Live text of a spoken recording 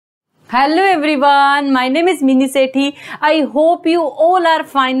Hello everyone, my name is Mini Sethi. I hope you all are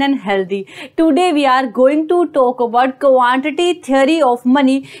fine and healthy. Today we are going to talk about quantity theory of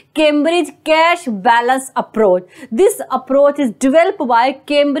money, Cambridge cash balance approach. This approach is developed by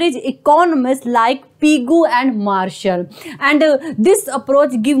Cambridge economists like Pigou and Marshall, and this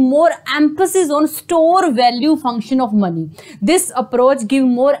approach give more emphasis on store value function of money. This approach give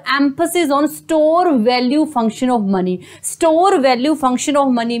more emphasis on store value function of money. Store value function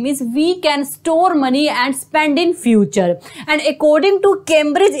of money means we can store money and spend in future. And according to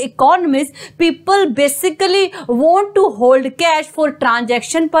Cambridge economists, people basically want to hold cash for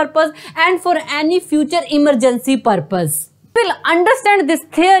transaction purpose and for any future emergency purpose. We'll understand this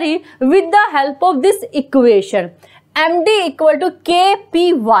theory with the help of this equation. MD equal to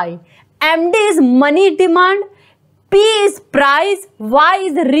KPY. MD is money demand, P is price, Y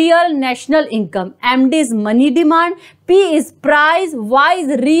is real national income. MD is money demand, P is price, Y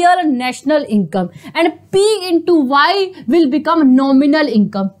is real national income, and P into Y will become nominal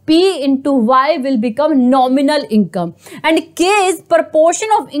income. P into Y will become nominal income, and K is proportion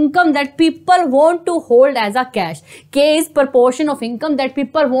of income that people want to hold as a cash. K is proportion of income that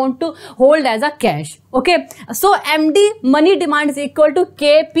people want to hold as a cash. Okay, so MD money demand is equal to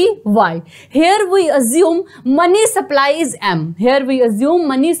KPY. Here we assume money supply is M. Here we assume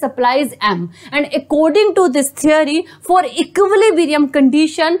money supply is M, and according to this theory, for equilibrium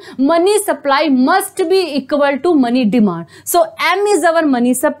condition, money supply must be equal to money demand. So M is our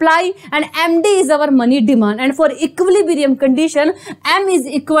money supply and MD is our money demand, and for equilibrium condition, M is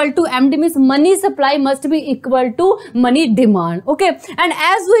equal to MD means money supply must be equal to money demand. Okay, and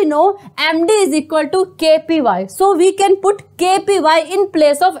as we know, MD is equal to KPY, so we can put KPY in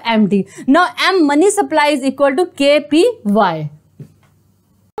place of MD. Now M money supply is equal to KPY.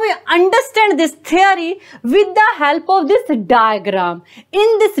 We understand this theory with the help of this diagram.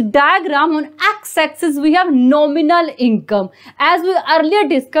 In this diagram, on x-axis we have nominal income. As we earlier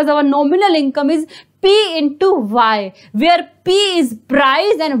discussed, our nominal income is P into Y, where P is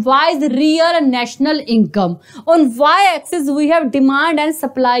price and Y is real national income. On y-axis we have demand and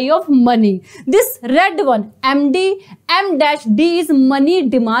supply of money. This red one, MD, M-D is money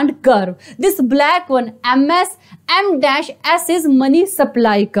demand curve. This black one, MS, M-S is money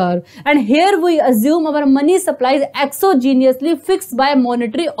supply curve. And here we assume our money supply is exogenously fixed by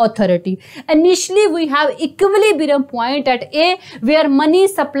monetary authority. Initially we have equilibrium point at A where money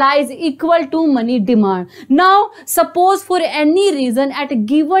supply is equal to money demand. Now suppose for any reason at a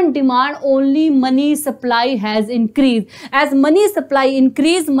given demand only money supply has increased. As money supply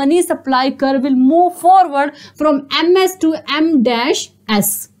increase, money supply curve will move forward from MS to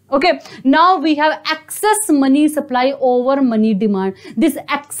M-S. Okay, now we have excess money supply over money demand. This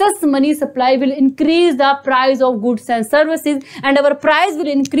excess money supply will increase the price of goods and services, and our price will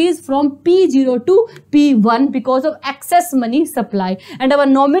increase from P0 to P1 because of excess money supply, and our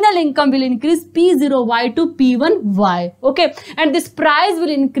nominal income will increase P0Y to P1Y. Okay, and this price will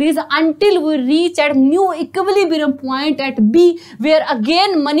increase until we reach at new equilibrium point at B, where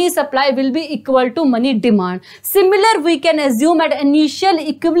again money supply will be equal to money demand. Similar we can assume at initial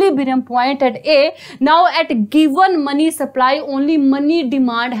equilibrium point at A. Now at given money supply only money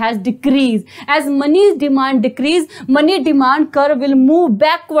demand has decreased. As money demand decrease, money demand curve will move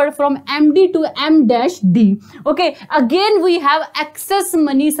backward from MD to M-D. Okay, again we have excess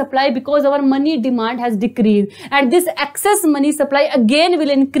money supply because our money demand has decreased, and this excess money supply again will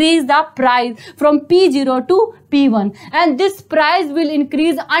increase the price from P0 to P1, and this price will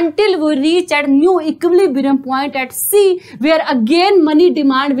increase until we reach at new equilibrium point at C, where again money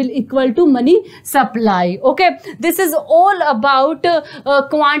demand will equal to money supply. Okay, this is all about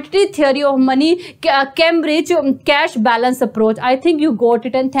quantity theory of money, Cambridge cash balance approach. I think you got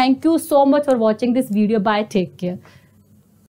it, and thank you so much for watching this video. Bye, take care.